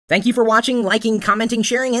Thank you for watching, liking, commenting,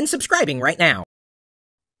 sharing, and subscribing right now.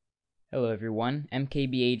 Hello everyone,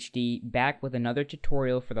 MKBHD back with another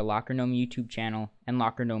tutorial for the LockerGnome YouTube channel and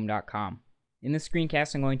LockerGnome.com. In this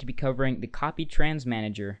screencast I'm going to be covering the Copy Trans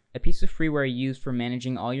Manager, a piece of freeware used for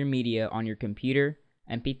managing all your media on your computer,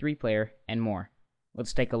 MP3 player, and more.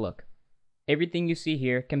 Let's take a look. Everything you see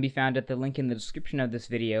here can be found at the link in the description of this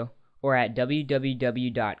video or at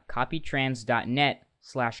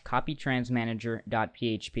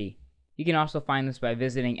www.copytrans.net/copytransmanager.php. You can also find this by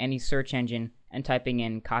visiting any search engine and typing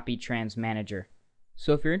in Copy Trans Manager.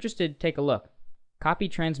 So if you're interested, take a look. Copy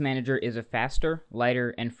Trans Manager is a faster,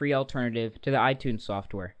 lighter, and free alternative to the iTunes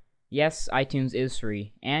software. Yes, iTunes is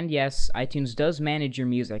free, and yes, iTunes does manage your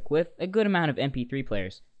music with a good amount of MP3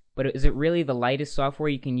 players. But is it really the lightest software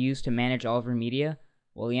you can use to manage all of your media?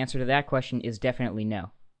 Well, the answer to that question is definitely no.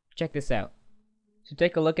 Check this out. So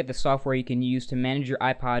take a look at the software you can use to manage your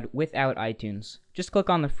iPod without iTunes. Just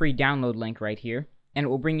click on the free download link right here, and it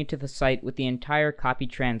will bring you to the site with the entire Copy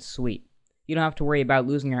Trans suite. You don't have to worry about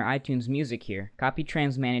losing your iTunes music here. Copy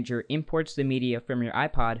Trans Manager imports the media from your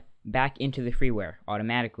iPod back into the freeware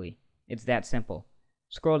automatically. It's that simple.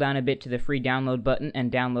 Scroll down a bit to the free download button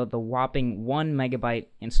and download the whopping 1 megabyte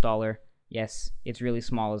installer. Yes, it's really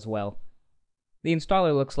small as well. The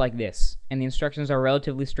installer looks like this, and the instructions are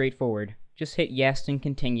relatively straightforward. Just hit yes and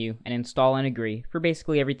continue, and install and agree for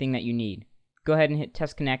basically everything that you need. Go ahead and hit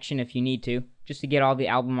test connection if you need to, just to get all the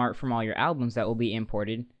album art from all your albums that will be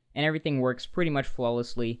imported, and everything works pretty much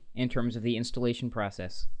flawlessly in terms of the installation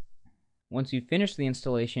process. Once you finish the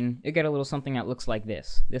installation, you'll get a little something that looks like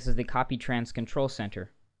this. This is the Copy Trans Control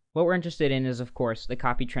Center. What we're interested in is, of course, the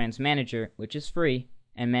Copy Trans Manager, which is free,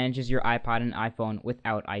 and manages your iPod and iPhone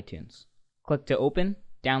without iTunes. Click to open,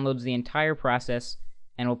 downloads the entire process,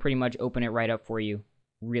 and will pretty much open it right up for you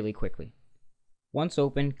really quickly. Once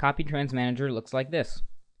open, Copy Trans Manager looks like this.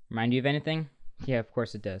 Remind you of anything? Yeah, of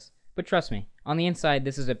course it does. But trust me, on the inside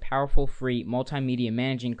this is a powerful free multimedia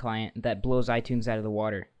managing client that blows iTunes out of the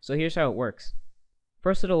water. So here's how it works.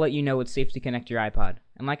 First, it'll let you know it's safe to connect your iPod.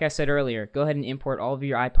 And like I said earlier, go ahead and import all of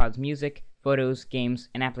your iPod's music, photos, games,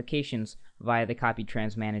 and applications via the Copy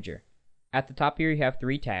Trans Manager. At the top here you have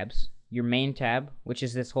 3 tabs. Your main tab, which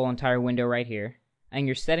is this whole entire window right here, and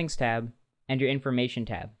your settings tab, and your information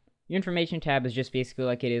tab. Your information tab is just basically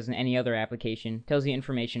like it is in any other application, tells you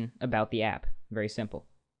information about the app. Very simple.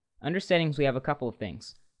 Under settings we have a couple of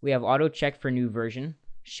things. We have auto check for new version,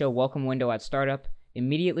 show welcome window at startup,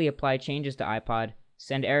 immediately apply changes to iPod,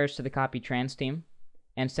 send errors to the Copy Trans team,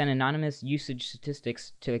 and send anonymous usage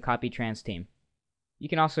statistics to the Copy Trans team. You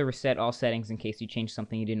can also reset all settings in case you change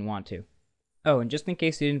something you didn't want to. Oh, and just in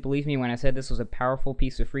case you didn't believe me when I said this was a powerful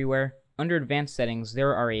piece of freeware, under advanced settings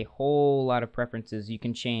there are a whole lot of preferences you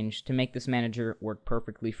can change to make this manager work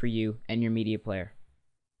perfectly for you and your media player.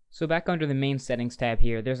 So back under the main settings tab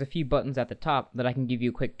here, there's a few buttons at the top that I can give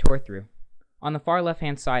you a quick tour through. On the far left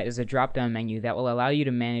hand side is a drop down menu that will allow you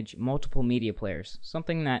to manage multiple media players,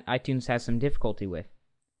 something that iTunes has some difficulty with.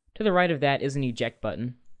 To the right of that is an eject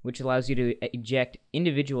button, which allows you to eject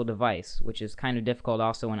individual device, which is kind of difficult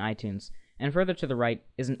also in iTunes. And further to the right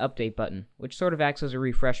is an update button, which sort of acts as a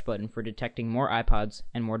refresh button for detecting more iPods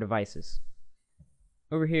and more devices.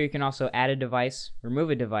 Over here you can also add a device, remove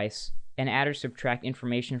a device, and add or subtract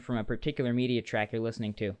information from a particular media track you're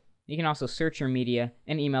listening to. You can also search your media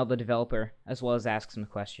and email the developer, as well as ask some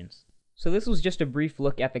questions. So this was just a brief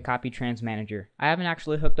look at the Copy Trans Manager. I haven't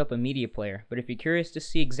actually hooked up a media player, but if you're curious to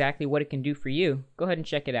see exactly what it can do for you, go ahead and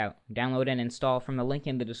check it out. Download and install from the link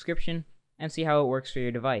in the description, and see how it works for your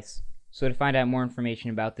device. So to find out more information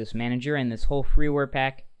about this manager and this whole freeware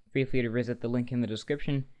pack, feel free to visit the link in the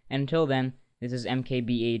description. And until then, this is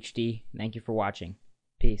MKBHD. Thank you for watching.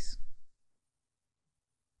 Peace.